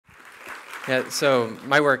Yeah, so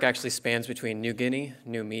my work actually spans between New Guinea,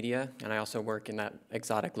 new media, and I also work in that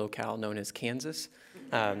exotic locale known as Kansas,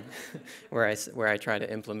 um, where I try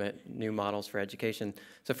to implement new models for education.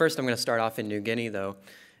 So first I'm going to start off in New Guinea, though,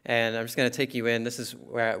 and I'm just going to take you in. This is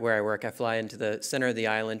where I work. I fly into the center of the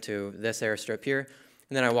island to this airstrip here,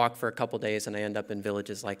 and then I walk for a couple days, and I end up in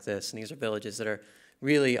villages like this. And these are villages that are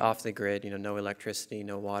really off the grid, no electricity,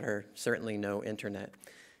 no water, certainly no internet.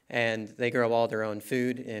 And they grow all their own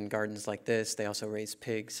food in gardens like this. They also raise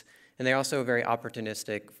pigs. And they're also very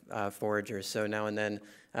opportunistic foragers. So now and then,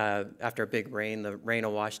 after a big rain, the rain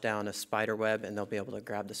will wash down a spider web, and they'll be able to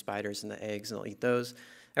grab the spiders and the eggs, and they'll eat those.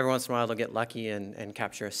 Every once in a while, they'll get lucky and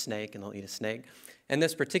capture a snake, and they'll eat a snake. And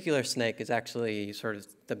this particular snake is actually sort of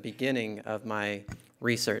the beginning of my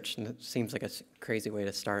research. And it seems like a crazy way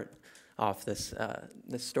to start off this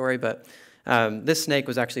story, but this snake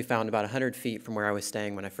was actually found about 100 feet from where I was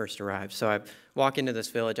staying when I first arrived. So I walk into this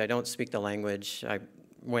village. I don't speak the language. I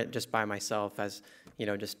went just by myself as,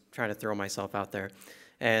 just trying to throw myself out there.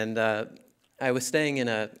 And I was staying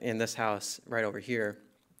in this house right over here.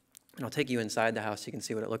 And I'll take you inside the house so you can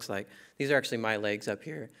see what it looks like. These are actually my legs up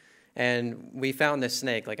here. And we found this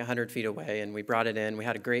snake like 100 feet away, and we brought it in. We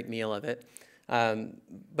had a great meal of it.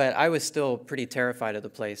 But I was still pretty terrified of the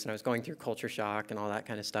place, and I was going through culture shock and all that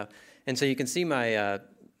kind of stuff. And so you can see my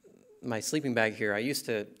sleeping bag here. I used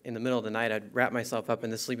to, in the middle of the night, I'd wrap myself up in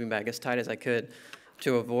the sleeping bag as tight as I could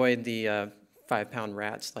to avoid the 5-pound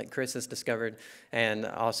rats like Chris has discovered, and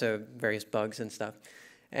also various bugs and stuff.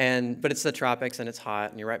 But it's the tropics, and it's hot,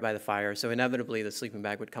 and you're right by the fire, so inevitably the sleeping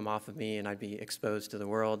bag would come off of me, and I'd be exposed to the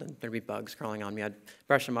world, and there'd be bugs crawling on me. I'd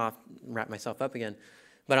brush them off and wrap myself up again.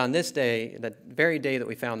 But on this day, the very day that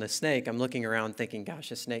we found this snake, I'm looking around thinking,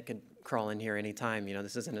 gosh, a snake could crawl in here anytime.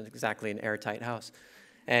 This isn't exactly an airtight house.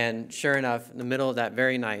 And sure enough, in the middle of that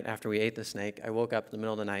very night after we ate the snake, I woke up in the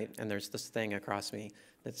middle of the night, and there's this thing across me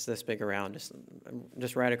that's this big around,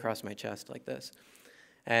 just right across my chest like this.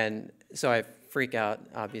 And so I freak out,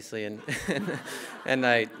 obviously, and and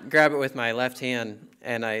I grab it with my left hand,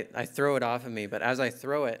 and I throw it off of me. But as I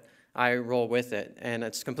throw it, I roll with it, and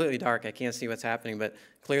it's completely dark. I can't see what's happening, but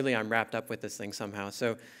clearly I'm wrapped up with this thing somehow.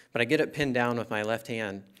 But I get it pinned down with my left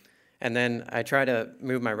hand, and then I try to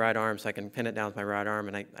move my right arm so I can pin it down with my right arm,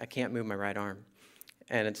 and I can't move my right arm.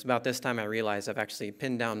 And it's about this time I realize I've actually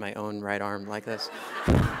pinned down my own right arm like this.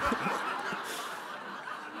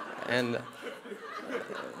 And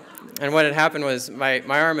what had happened was my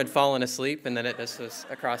arm had fallen asleep, and then it just was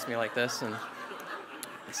across me like this, and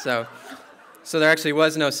so there actually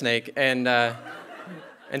was no snake, and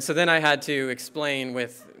so then I had to explain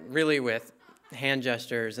with hand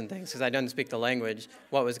gestures and things, because I didn't speak the language,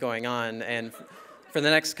 what was going on. And for the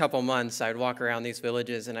next couple months, I'd walk around these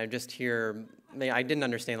villages, and I'd just hear, I didn't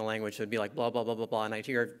understand the language, so it'd be like blah, blah, blah, blah, blah, and I'd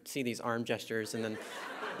see these arm gestures and then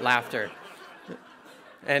laughter.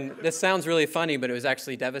 And this sounds really funny, but it was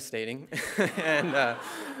actually devastating.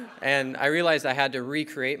 And I realized I had to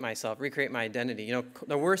recreate myself, recreate my identity.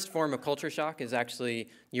 The worst form of culture shock is actually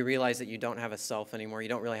you realize that you don't have a self anymore. You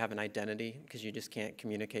don't really have an identity because you just can't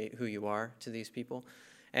communicate who you are to these people.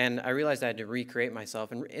 And I realized I had to recreate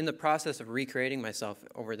myself. And in the process of recreating myself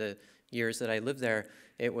over the years that I lived there,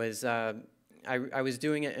 it was I was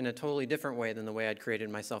doing it in a totally different way than the way I'd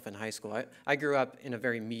created myself in high school. I grew up in a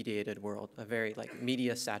very mediated world, a very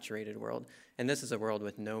media-saturated world, and this is a world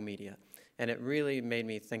with no media. And it really made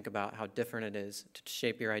me think about how different it is to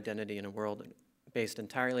shape your identity in a world based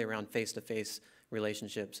entirely around face-to-face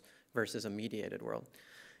relationships versus a mediated world.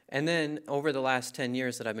 And then over the last 10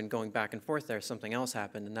 years that I've been going back and forth there, something else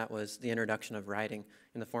happened, and that was the introduction of writing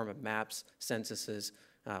in the form of maps, censuses,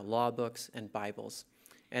 law books, and Bibles.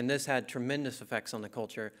 And this had tremendous effects on the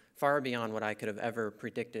culture, far beyond what I could have ever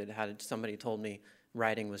predicted had somebody told me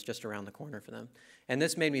writing was just around the corner for them. And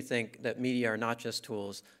this made me think that media are not just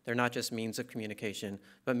tools, they're not just means of communication,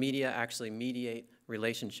 but media actually mediate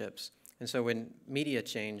relationships. And so when media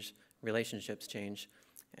change, relationships change.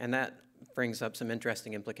 And that brings up some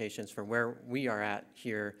interesting implications for where we are at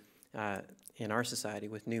here in our society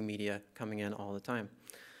with new media coming in all the time.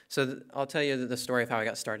 So I'll tell you the story of how I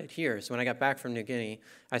got started here. So when I got back from New Guinea,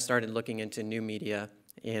 I started looking into new media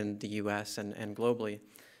in the US and globally.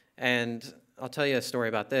 And I'll tell you a story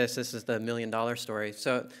about this. This is the $1 million story.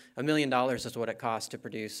 So $1 million is what it costs to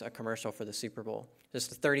produce a commercial for the Super Bowl.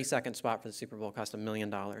 Just a 30-second spot for the Super Bowl cost $1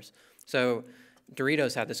 million. So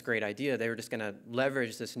Doritos had this great idea. They were just going to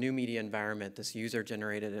leverage this new media environment, this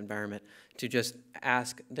user-generated environment, to just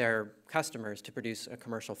ask their customers to produce a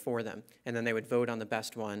commercial for them. And then they would vote on the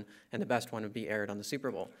best one, and the best one would be aired on the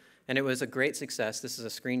Super Bowl. And it was a great success. This is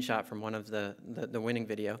a screenshot from one of the winning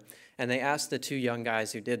video. And they asked the two young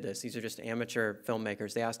guys who did this, these are just amateur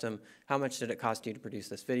filmmakers, they asked them, how much did it cost you to produce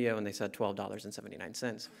this video? And they said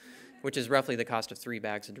 $12.79, which is roughly the cost of 3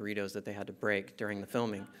 bags of Doritos that they had to break during the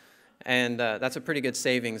filming. And that's a pretty good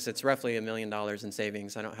savings. It's roughly $1 million in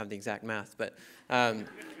savings. I don't have the exact math, but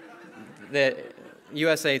the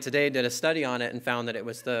USA Today did a study on it and found that it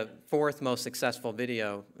was the 4th most successful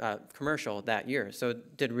video commercial that year. So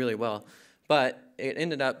it did really well. But it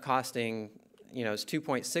ended up costing, it's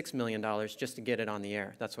 $2.6 million just to get it on the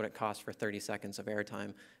air. That's what it cost for 30 seconds of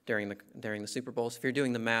airtime during the Super Bowl. So if you're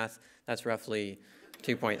doing the math, that's roughly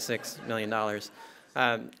 $2.6 million.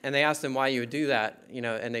 And they asked them why you would do that,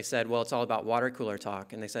 and they said, well, it's all about water cooler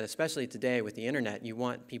talk. And they said, especially today with the internet, you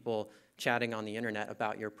want people chatting on the internet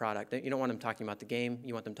about your product. You don't want them talking about the game,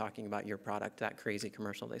 you want them talking about your product, that crazy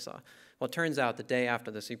commercial they saw. Well, it turns out the day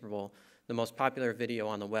after the Super Bowl, the most popular video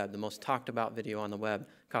on the web, the most talked about video on the web,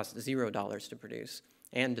 cost $0 to produce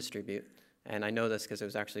and distribute. And I know this because it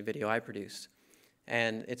was actually video I produced.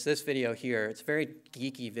 And it's this video here. It's a very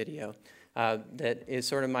geeky video that is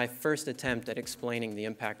sort of my first attempt at explaining the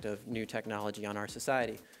impact of new technology on our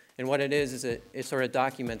society. And what it is it sort of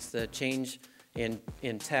documents the change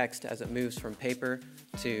in text as it moves from paper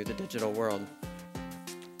to the digital world.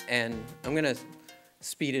 And I'm going to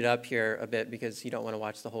speed it up here a bit because you don't want to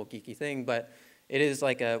watch the whole geeky thing, but it is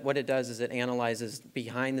like what it does is it analyzes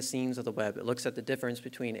behind the scenes of the web. It looks at the difference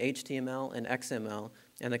between HTML and XML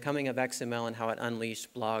and the coming of XML and how it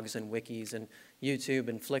unleashed blogs and wikis and YouTube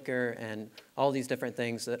and Flickr and all these different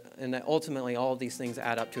things. And that ultimately all of these things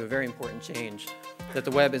add up to a very important change, that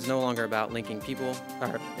the web is no longer about linking people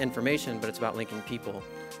or information, but it's about linking people.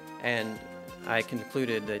 And I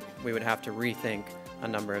concluded that we would have to rethink a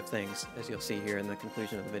number of things, as you'll see here in the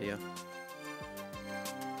conclusion of the video.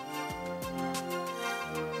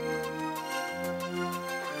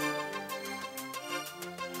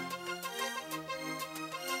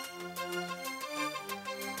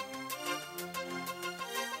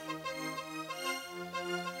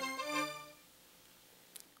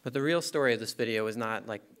 But the real story of this video is not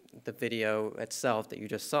like the video itself that you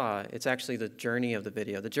just saw. It's actually the journey of the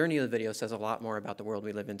video. The journey of the video says a lot more about the world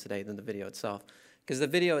we live in today than the video itself. Because the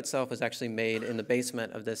video itself was actually made in the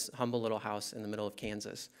basement of this humble little house in the middle of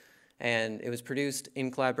Kansas. And it was produced in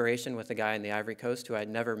collaboration with a guy in the Ivory Coast who I'd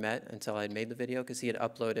never met until I'd made the video, because he had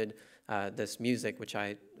uploaded this music, which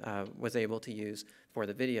I was able to use for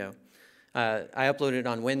the video. I uploaded it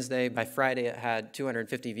on Wednesday. By Friday, it had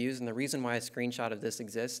 250 views. And the reason why a screenshot of this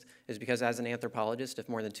exists is because as an anthropologist, if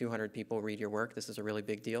more than 200 people read your work, this is a really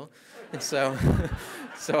big deal. And so,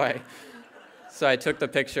 so I took the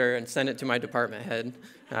picture and sent it to my department head.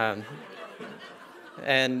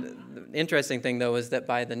 And the interesting thing, though, is that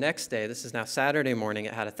by the next day, this is now Saturday morning,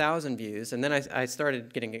 it had 1,000 views. And then I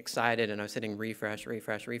started getting excited, and I was hitting refresh,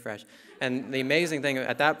 refresh, refresh. And the amazing thing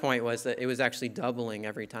at that point was that it was actually doubling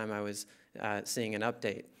every time I was seeing an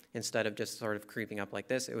update. Instead of just sort of creeping up like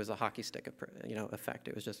this, it was a hockey stick effect.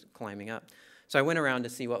 It was just climbing up. So I went around to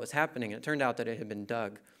see what was happening, and it turned out that it had been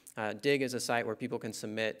dug. Dig is a site where people can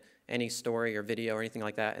submit any story or video or anything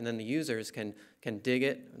like that, and then the users can dig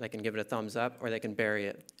it, they can give it a thumbs up, or they can bury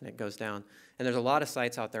it, and it goes down. And there's a lot of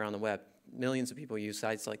sites out there on the web. Millions of people use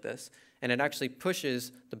sites like this, and it actually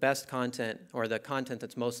pushes the best content, or the content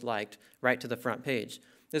that's most liked, right to the front page.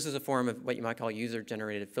 This is a form of what you might call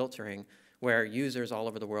user-generated filtering, where users all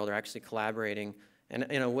over the world are actually collaborating and,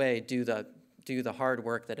 in a way, do the hard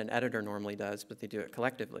work that an editor normally does, but they do it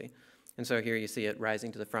collectively. And so here you see it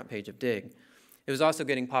rising to the front page of Dig. It was also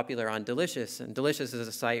getting popular on Delicious, and Delicious is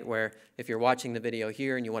a site where if you're watching the video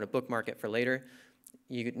here and you want to bookmark it for later,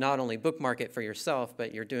 you not only bookmark it for yourself,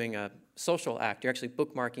 but you're doing a social act. You're actually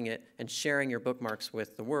bookmarking it and sharing your bookmarks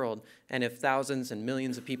with the world. And if thousands and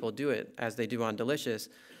millions of people do it, as they do on Delicious,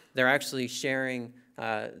 they're actually sharing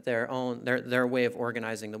their way of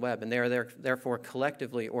organizing the web, and they are therefore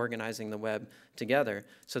collectively organizing the web together.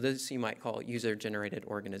 So this you might call user-generated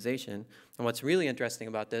organization. And what's really interesting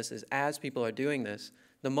about this is as people are doing this,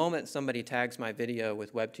 the moment somebody tags my video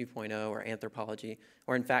with Web 2.0 or anthropology,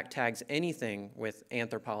 or in fact tags anything with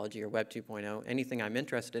anthropology or Web 2.0, anything I'm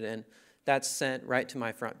interested in, that's sent right to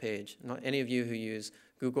my front page. Any of you who use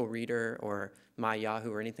Google Reader or My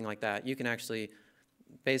Yahoo or anything like that, you can actually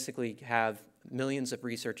basically have millions of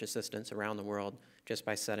research assistants around the world just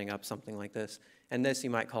by setting up something like this. And this you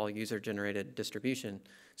might call user-generated distribution.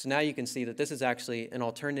 So now you can see that this is actually an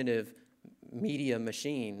alternative media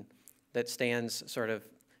machine that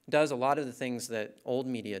does a lot of the things that old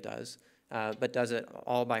media does, but does it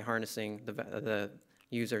all by harnessing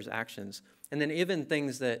users' actions. And then even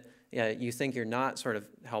things that you think you're not sort of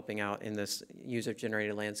helping out in this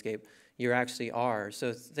user-generated landscape, you actually are.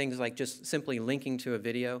 So things like just simply linking to a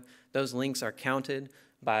video, those links are counted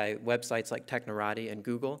by websites like Technorati and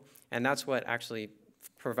Google, and that's what actually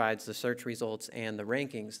provides the search results and the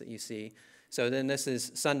rankings that you see. So then this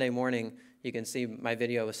is Sunday morning. You can see my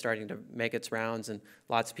video was starting to make its rounds, and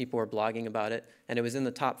lots of people were blogging about it, and it was in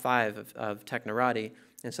the top 5 of Technorati.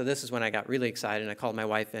 And so this is when I got really excited, and I called my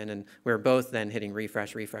wife in, and we were both then hitting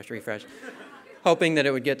refresh, refresh, refresh, hoping that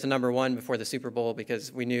it would get to #1 before the Super Bowl,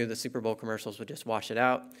 because we knew the Super Bowl commercials would just wash it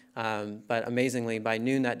out. But amazingly, by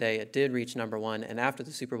noon that day, it did reach #1, and after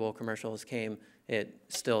the Super Bowl commercials came, it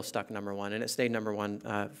still stuck #1, and it stayed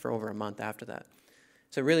 #1 for over a month after that.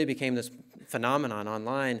 So it really became this phenomenon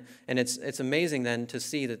online, and it's amazing then to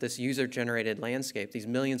see that this user-generated landscape, these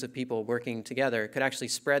millions of people working together, could actually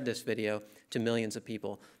spread this video to millions of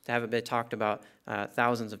people, to have it been talked about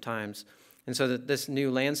thousands of times. And so that this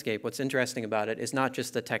new landscape, what's interesting about it is not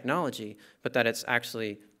just the technology, but that it's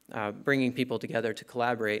actually bringing people together to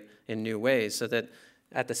collaborate in new ways, so that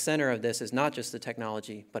at the center of this is not just the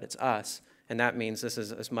technology, but it's us. And that means this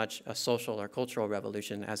is as much a social or cultural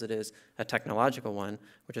revolution as it is a technological one,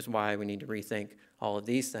 which is why we need to rethink all of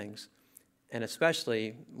these things. And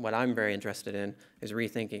especially what I'm very interested in is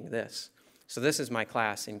rethinking this. So this is my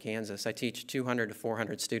class in Kansas. I teach 200 to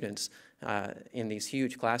 400 students in these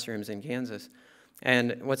huge classrooms in Kansas.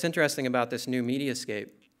 And what's interesting about this new mediascape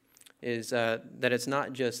is that it's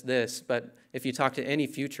not just this, but if you talk to any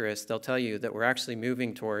futurist, they'll tell you that we're actually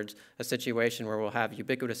moving towards a situation where we'll have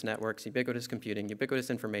ubiquitous networks, ubiquitous computing, ubiquitous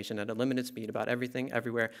information at a limited speed about everything,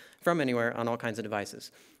 everywhere, from anywhere, on all kinds of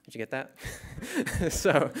devices. Did you get that?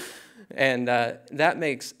 So, and that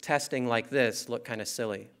makes testing like this look kind of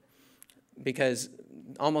silly, because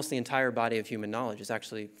almost the entire body of human knowledge is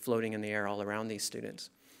actually floating in the air all around these students.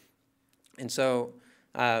 And so,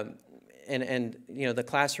 and you know, the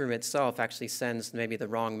classroom itself actually sends maybe the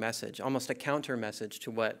wrong message, almost a counter message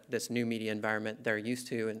to what this new media environment they're used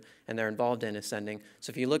to and they're involved in is sending.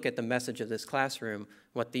 So if you look at the message of this classroom,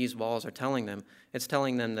 what these walls are telling them, it's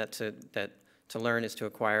telling them that to learn is to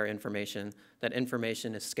acquire information, that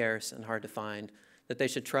information is scarce and hard to find, that they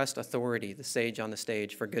should trust authority, the sage on the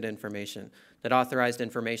stage, for good information, that authorized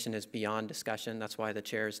information is beyond discussion. That's why the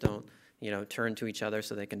chairs don't, you know, turn to each other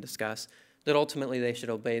so they can discuss, that ultimately they should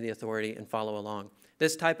obey the authority and follow along.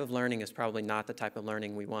 This type of learning is probably not the type of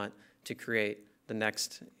learning we want to create the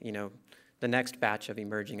next, you know, the next batch of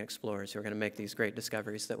emerging explorers who are going to make these great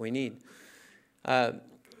discoveries that we need.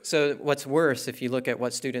 So what's worse, if you look at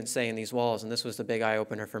what students say in these walls, and this was the big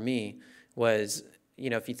eye-opener for me, was, you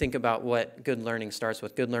know, if you think about what good learning starts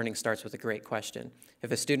with a great question.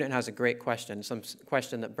 If a student has a great question, some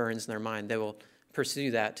question that burns in their mind, they will pursue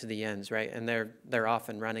that to the ends, right? And they're off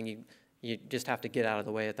and running. You just have to get out of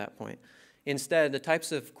the way at that point. Instead, the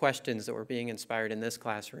types of questions that were being inspired in this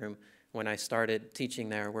classroom when I started teaching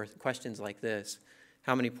there were questions like this.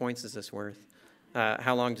 How many points is this worth?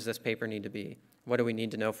 How long does this paper need to be? What do we need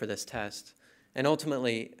to know for this test? And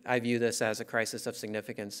ultimately, I view this as a crisis of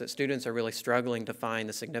significance, that students are really struggling to find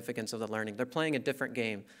the significance of the learning. They're playing a different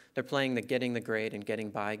game. They're playing the getting the grade and getting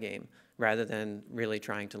by game, rather than really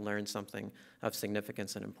trying to learn something of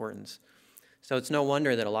significance and importance. So it's no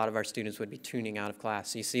wonder that a lot of our students would be tuning out of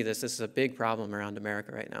class. You see this is a big problem around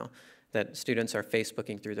America right now, that students are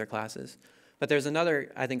Facebooking through their classes. But there's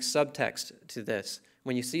another, I think, subtext to this.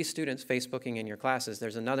 When you see students Facebooking in your classes,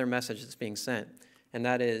 there's another message that's being sent, and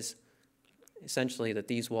that is essentially that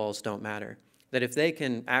these walls don't matter. That if they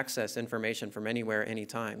can access information from anywhere,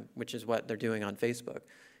 anytime, which is what they're doing on Facebook,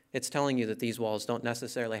 it's telling you that these walls don't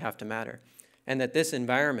necessarily have to matter. And that this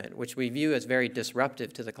environment, which we view as very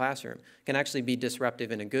disruptive to the classroom, can actually be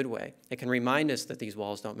disruptive in a good way. It can remind us that these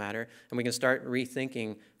walls don't matter, and we can start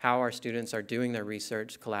rethinking how our students are doing their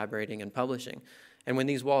research, collaborating, and publishing. And when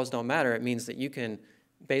these walls don't matter, it means that you can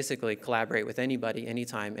basically collaborate with anybody,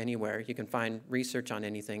 anytime, anywhere. You can find research on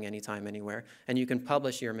anything, anytime, anywhere, and you can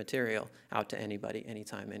publish your material out to anybody,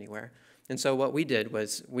 anytime, anywhere. And so what we did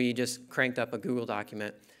was we just cranked up a Google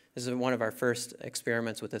document. This is one of our first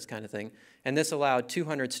experiments with this kind of thing. And this allowed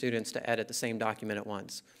 200 students to edit the same document at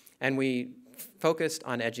once. And we focused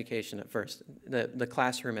on education at first, the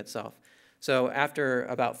classroom itself. So after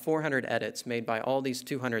about 400 edits made by all these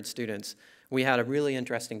 200 students, we had a really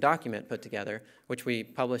interesting document put together, which we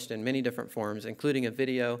published in many different forms, including a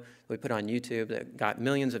video we put on YouTube that got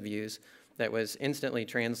millions of views, that was instantly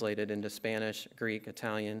translated into Spanish, Greek,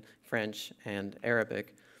 Italian, French, and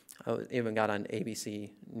Arabic. Oh, it even got on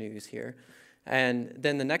ABC News here. And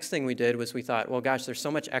then the next thing we did was we thought, well, gosh, there's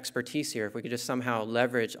so much expertise here. If we could just somehow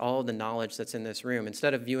leverage all the knowledge that's in this room,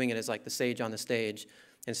 instead of viewing it as like the sage on the stage,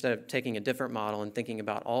 instead of taking a different model and thinking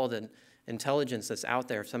about all the intelligence that's out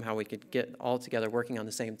there, if somehow we could get all together working on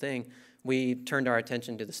the same thing, we turned our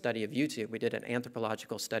attention to the study of YouTube. We did an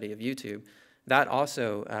anthropological study of YouTube. That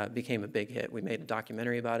also became a big hit. We made a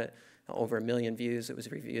documentary about it, over 1 million views. It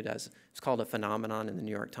was reviewed as, it's called a phenomenon in the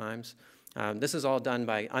New York Times. This is all done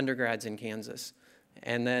by undergrads in Kansas.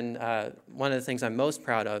 And then one of the things I'm most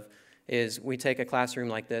proud of is we take a classroom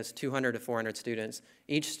like this, 200 to 400 students.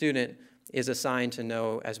 Each student is assigned to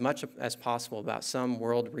know as much as possible about some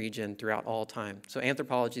world region throughout all time. So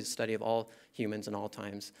anthropology is the study of all humans in all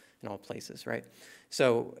times and all places, right?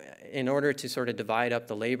 So in order to sort of divide up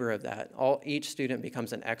the labor of that, each student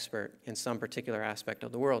becomes an expert in some particular aspect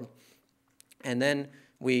of the world. And then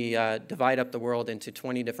we divide up the world into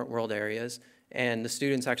 20 different world areas, and the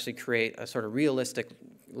students actually create a sort of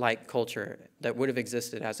realistic-like culture that would have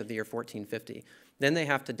existed as of the year 1450. Then they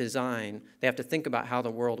have to design, they have to think about how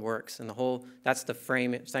the world works, and that's the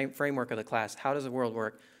framework of the class. How does the world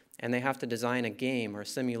work? And they have to design a game or a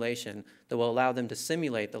simulation that will allow them to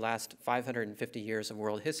simulate the last 550 years of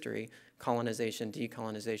world history, colonization,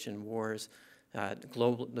 decolonization, wars,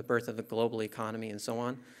 the birth of the global economy, and so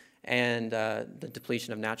on, and the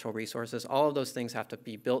depletion of natural resources. All of those things have to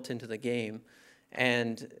be built into the game.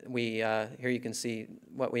 And here you can see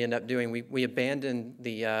what we end up doing. We abandon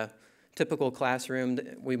the typical classroom.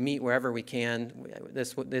 We meet wherever we can.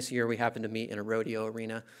 This year we happen to meet in a rodeo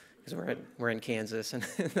arena because we're in Kansas,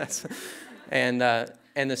 and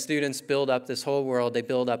and the students build up this whole world. They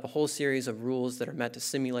build up a whole series of rules that are meant to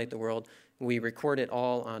simulate the world. We record it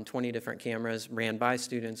all on 20 different cameras, ran by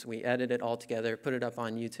students. We edit it all together, put it up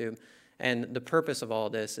on YouTube. And the purpose of all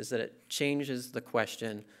this is that it changes the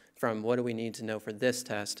question from what do we need to know for this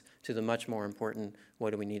test to the much more important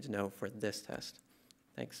what do we need to know for this test.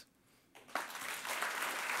 Thanks.